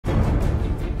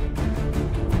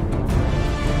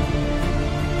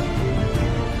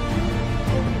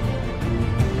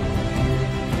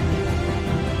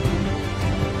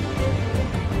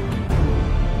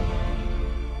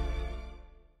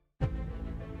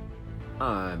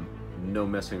I'm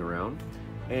Gnomessingaround,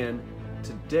 and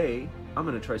today I'm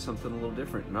going to try something a little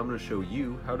different, and I'm going to show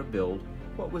you how to build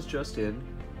what was just in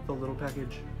the little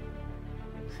package.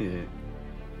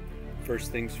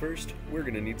 First things first, we're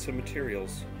going to need some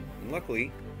materials, and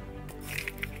luckily,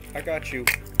 I got you.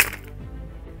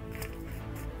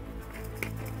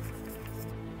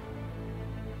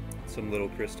 Some little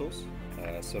crystals,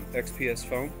 some XPS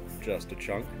foam, just a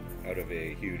chunk out of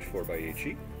a huge 4x8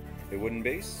 sheet, a wooden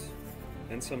base,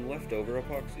 and some leftover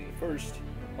epoxy. First,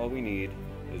 all we need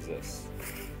is this.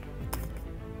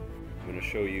 I'm going to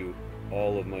show you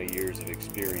all of my years of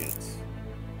experience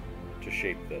to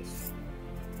shape this.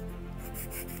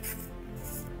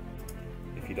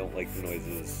 If you don't like the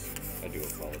noises, I do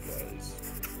apologize.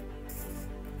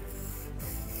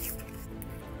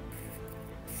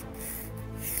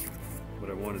 What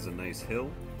I want is a nice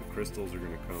hill the crystals are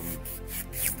going to come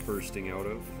bursting out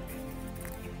of.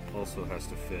 Also has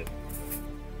to fit.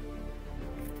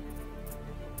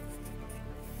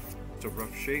 It's a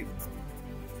rough shape.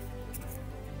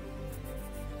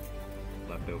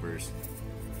 Leftovers.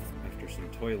 After some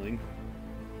toiling,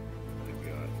 I've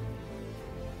got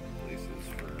places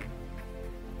for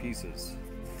pieces.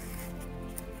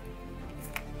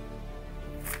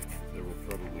 There will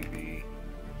probably be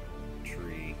a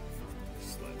tree.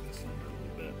 Slide this under a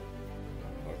little bit.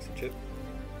 Epoxy chip.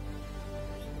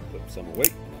 Clip some away.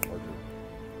 Not harder.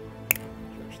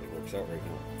 Which actually works out right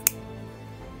now.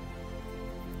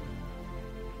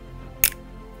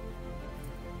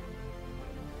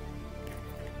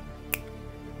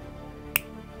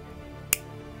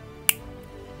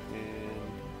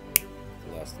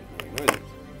 Noises.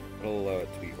 It'll allow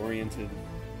it to be oriented,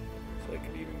 so I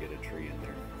could even get a tree in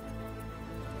there.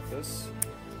 Like this.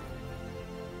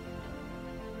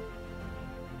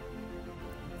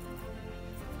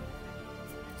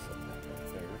 Set that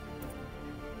right there.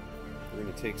 We're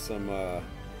going to take some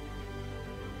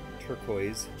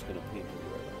turquoise. I'm just going to paint it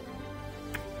right on.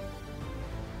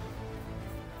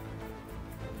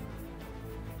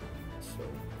 So,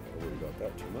 don't worry about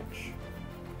that too much.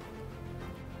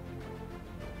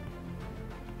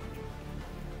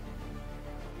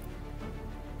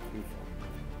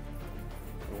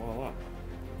 Voila. I'll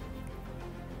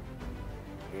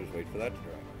just wait for that to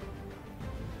dry.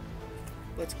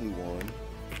 Let's glue on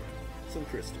some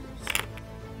crystals.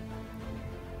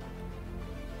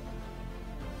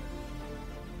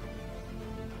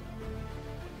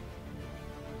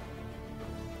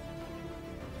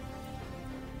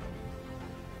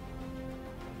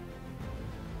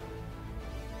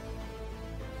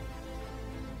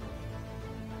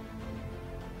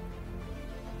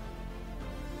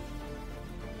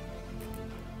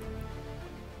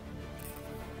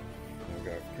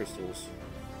 Crystals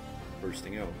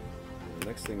bursting out. And the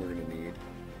next thing we're going to need is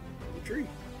a tree.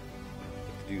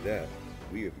 But to do that,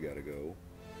 we have got to go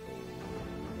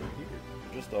over here.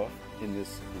 Just off in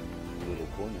this little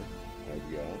corner, I've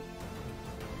got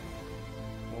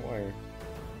a wire.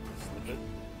 Snip it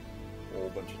a whole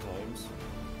bunch of times.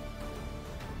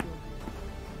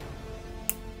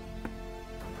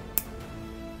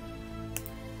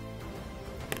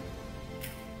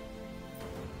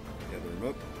 Gather them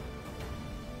up.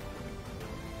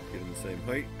 Get them the same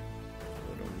height,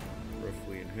 split them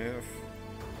roughly in half,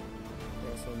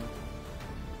 cross them,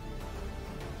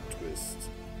 twist.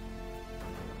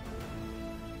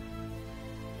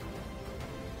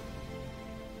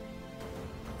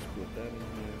 Split that in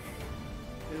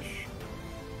half-ish.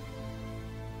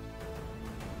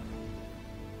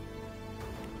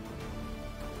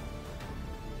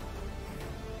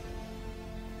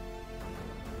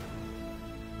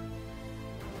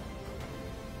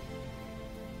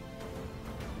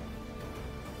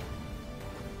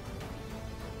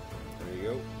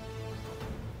 Go.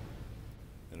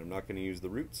 And I'm not going to use the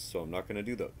roots, so I'm not going to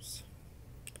do those.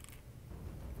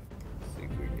 Let's see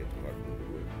if we can get the button to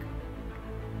work.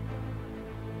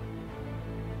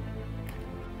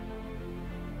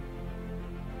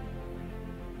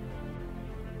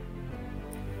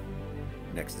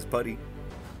 Next is putty.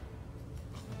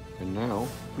 And now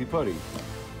we putty.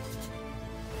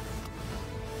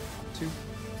 2.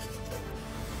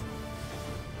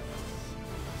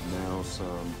 Now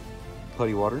some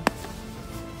putty water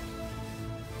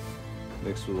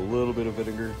mixed with a little bit of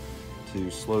vinegar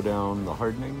to slow down the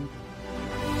hardening.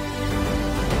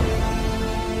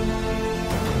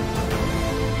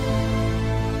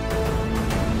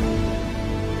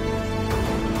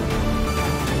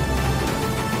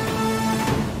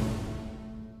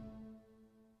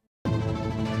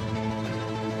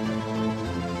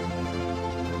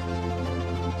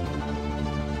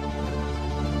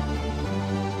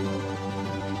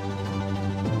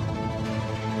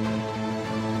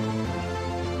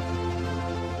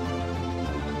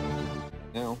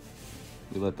 Now,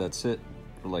 we let that sit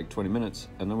for like 20 minutes,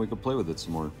 and then we can play with it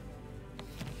some more.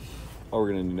 All we're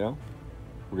gonna do now,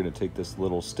 we're gonna take this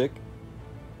little stick,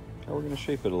 and we're gonna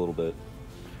shape it a little bit.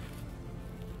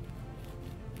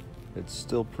 It's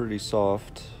still pretty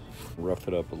soft. Rough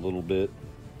it up a little bit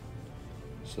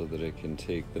so that it can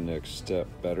take the next step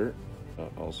better.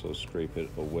 Also scrape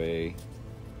it away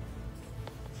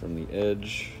from the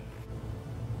edge.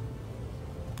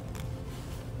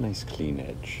 Nice clean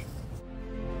edge.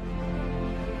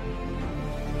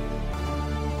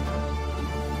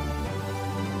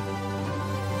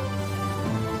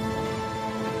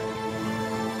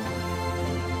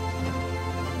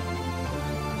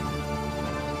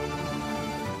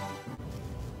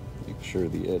 Make sure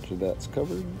the edge of that's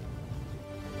covered.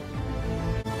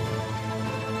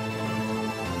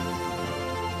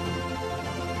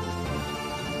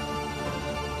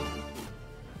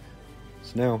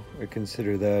 So now I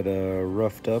consider that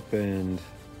roughed up and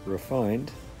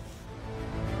refined.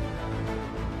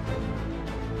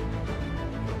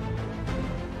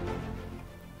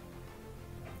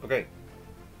 Okay,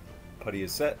 putty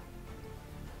is set.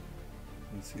 You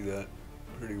can see that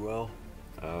pretty well.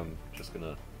 Just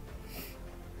gonna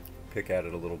pick at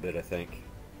it a little bit, I think.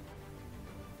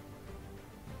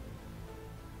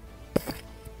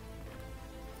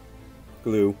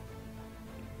 Glue.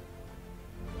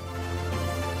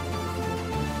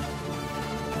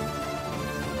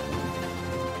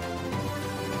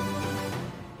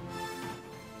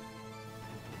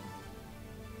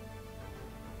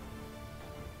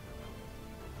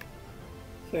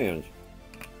 Sand.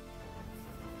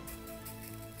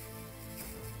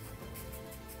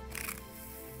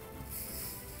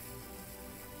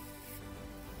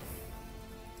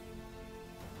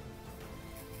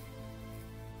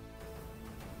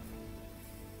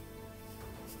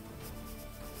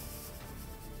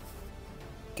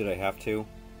 Did I have to?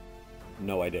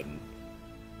 No, I didn't.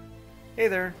 Hey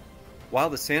there! While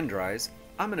the sand dries,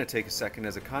 I'm going to take a second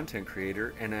as a content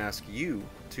creator and ask you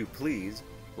to please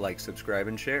like, subscribe,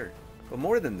 and share. But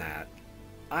more than that,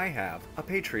 I have a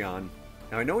Patreon.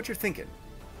 Now I know what you're thinking.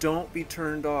 Don't be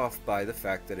turned off by the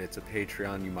fact that it's a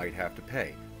Patreon you might have to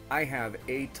pay. I have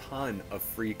a ton of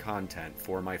free content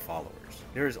for my followers.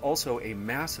 There is also a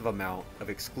massive amount of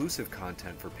exclusive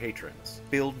content for patrons.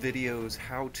 Build videos,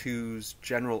 how-tos,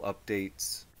 general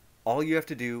updates. All you have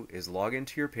to do is log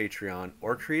into your Patreon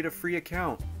or create a free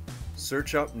account.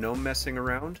 Search up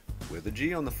Gnomessingaround with a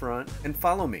G on the front and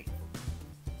follow me.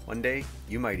 One day,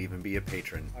 you might even be a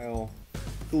patron. While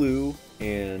glue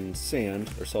and sand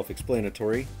are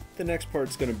self-explanatory, the next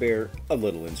part's going to bear a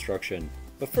little instruction.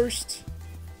 But first,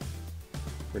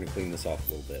 we're going to clean this off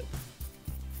a little bit.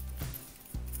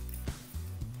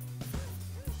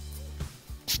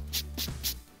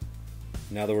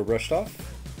 Now that we're brushed off,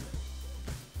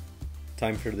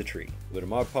 time for the tree. A bit of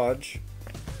Mod Podge,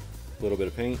 a little bit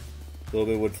of paint, a little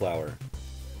bit of wood flour.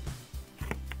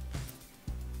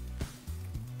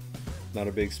 Not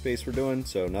a big space we're doing,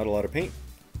 so not a lot of paint.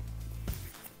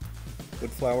 Wood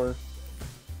flour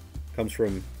comes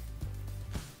from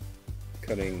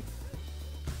cutting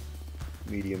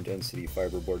medium density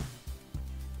fiberboard.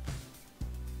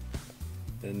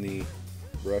 Then the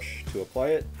brush to apply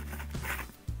it.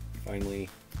 Finally,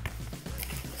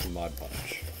 some Mod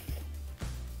Podge.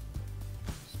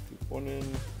 Scoop one in,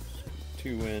 scoop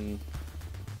two in,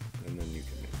 and then you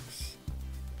can mix.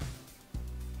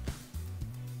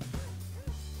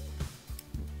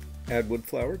 Add wood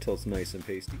flour till it's nice and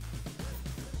pasty.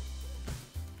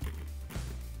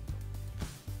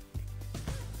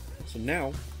 So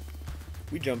now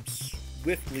we jump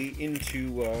swiftly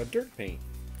into dirt paint.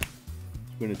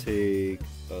 I'm going to take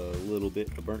a little bit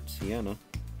of burnt sienna,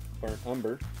 burnt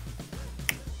umber,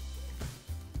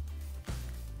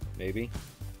 maybe.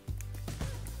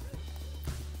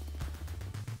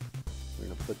 We're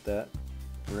going to put that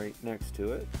right next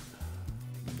to it.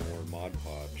 More Mod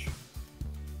Podge.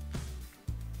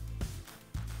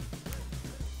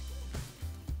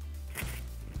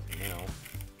 Now,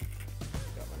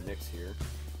 got my mix here.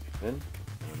 Then,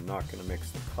 I'm not going to mix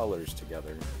the colors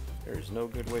together. There's no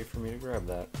good way for me to grab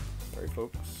that. Sorry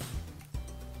folks.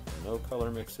 No color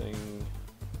mixing.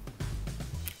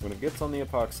 When it gets on the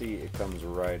epoxy, it comes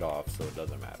right off, so it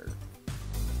doesn't matter.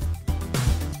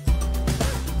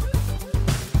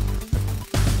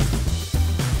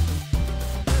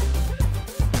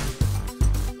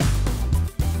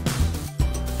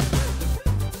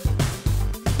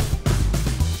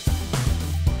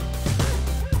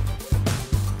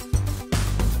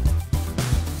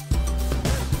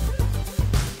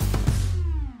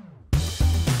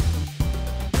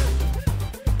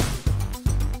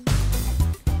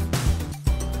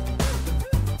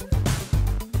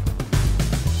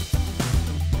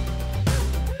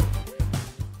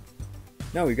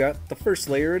 Now we got the first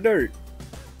layer of dirt.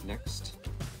 Next,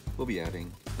 we'll be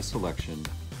adding a selection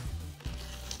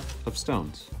of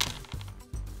stones.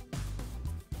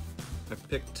 I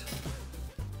picked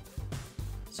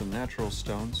some natural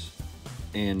stones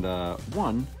and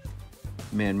one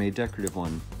man-made decorative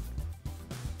one.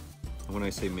 And when I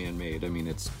say man-made, I mean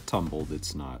it's tumbled,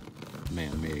 it's not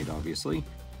man-made, obviously.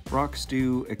 Rocks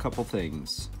do a couple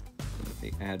things.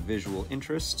 They add visual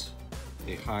interest,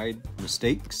 they hide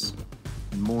mistakes,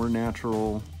 more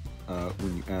natural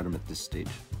when you add them at this stage.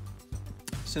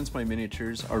 Since my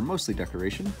miniatures are mostly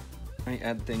decoration, I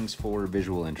add things for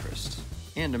visual interest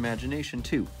and imagination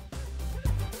too.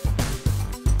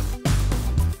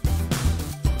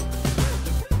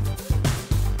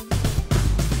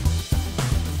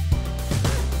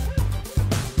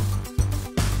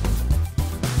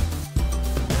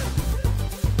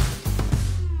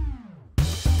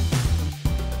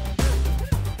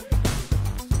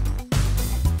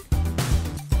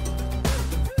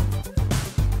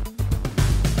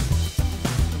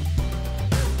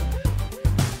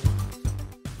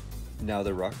 Now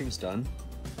the rocking's done,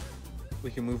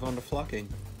 we can move on to flocking.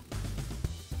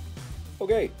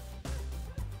 Okay,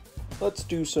 let's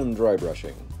do some dry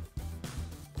brushing.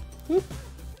 Whoop.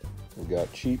 We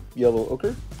got cheap yellow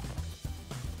ochre.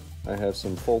 I have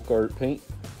some folk art paint.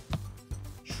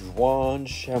 Juan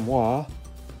Chamois.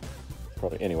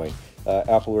 Probably, anyway,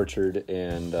 apple orchard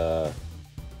and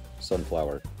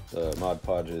sunflower. The Mod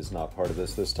Podge is not part of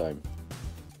this time.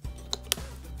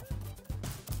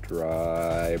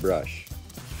 Dry brush.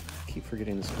 I keep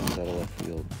forgetting this comes out of left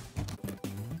field.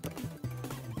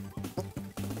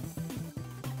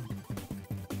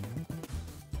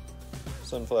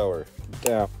 Sunflower,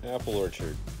 down. Apple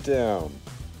orchard, down.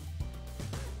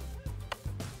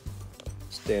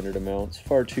 Standard amounts,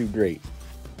 far too great.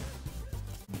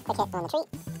 Quick hit on the tree.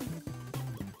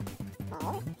 All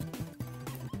over.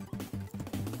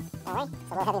 Alright,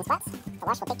 so we're heavy in spots. The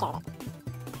wash will take care of it.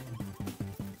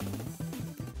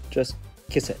 Just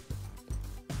kiss it.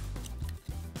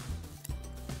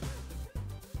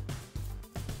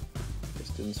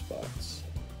 Just in spots.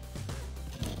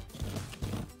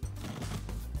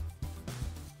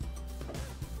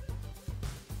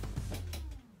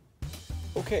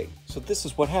 Okay, so this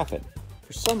is what happened.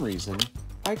 For some reason,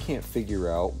 I can't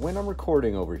figure out when I'm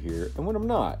recording over here and when I'm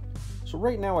not. So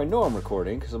right now I know I'm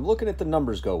recording because I'm looking at the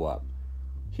numbers go up.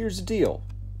 Here's the deal.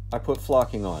 I put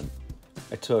flocking on.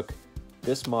 I took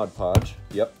this Mod Podge,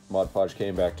 yep, Mod Podge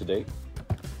came back to date,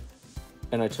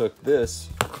 and I took this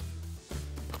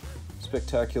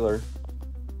spectacular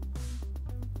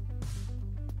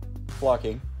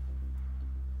flocking,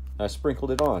 and I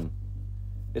sprinkled it on.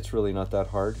 It's really not that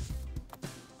hard.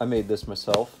 I made this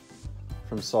myself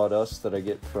from sawdust that I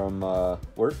get from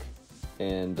work,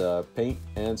 and paint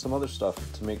and some other stuff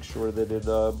to make sure that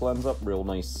it blends up real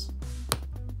nice.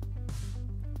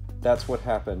 That's what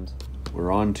happened.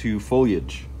 We're on to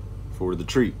foliage for the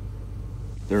tree.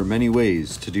 There are many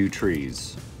ways to do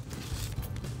trees.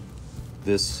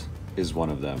 This is one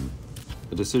of them.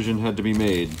 A decision had to be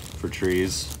made for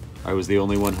trees. I was the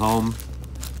only one home,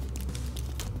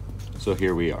 so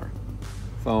here we are.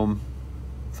 Foam,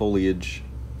 foliage,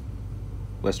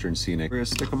 Western Scenic. We're gonna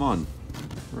stick them on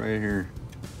right here.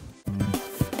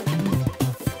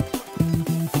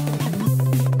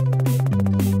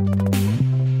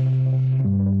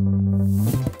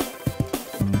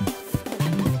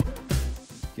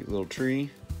 Little tree.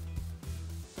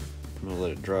 I'm gonna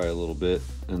let it dry a little bit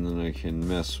and then I can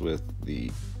mess with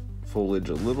the foliage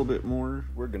a little bit more.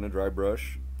 We're gonna dry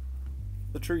brush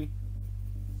the tree.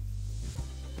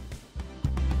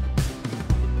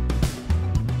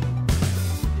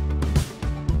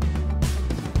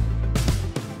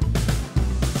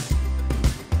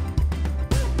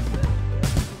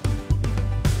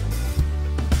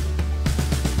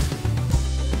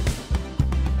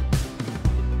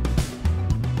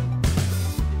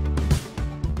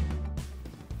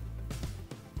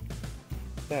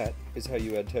 That is how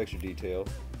you add texture detail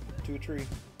to a tree.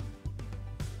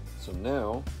 So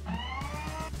now,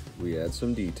 we add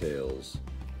some details.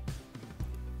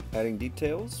 Adding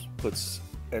details puts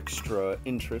extra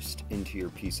interest into your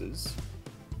pieces.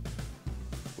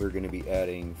 We're going to be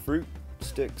adding fruit,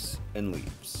 sticks, and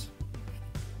leaves.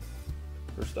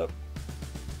 First up,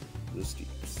 the sticks.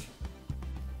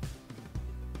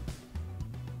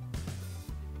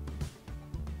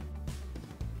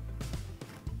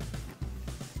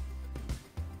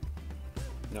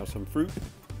 Now some fruit.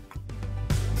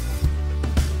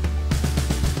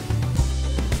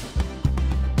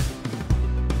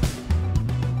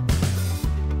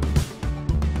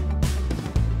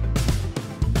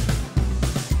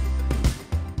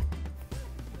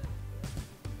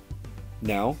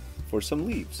 Now for some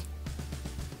leaves.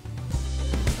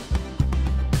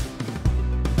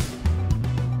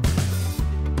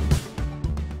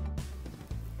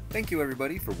 Thank you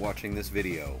everybody for watching this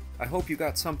video. I hope you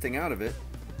got something out of it,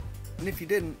 and if you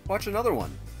didn't, watch another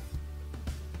one.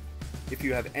 If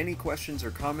you have any questions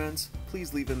or comments,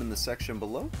 please leave them in the section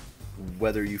below.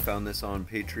 Whether you found this on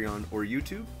Patreon or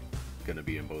YouTube, gonna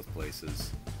be in both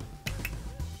places.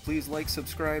 Please like,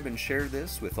 subscribe, and share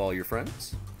this with all your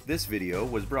friends. This video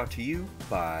was brought to you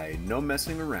by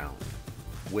Gnomessingaround,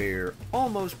 where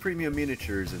almost premium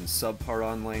miniatures and subpar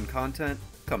online content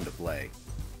come to play.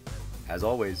 As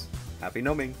always, happy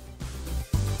gnoming!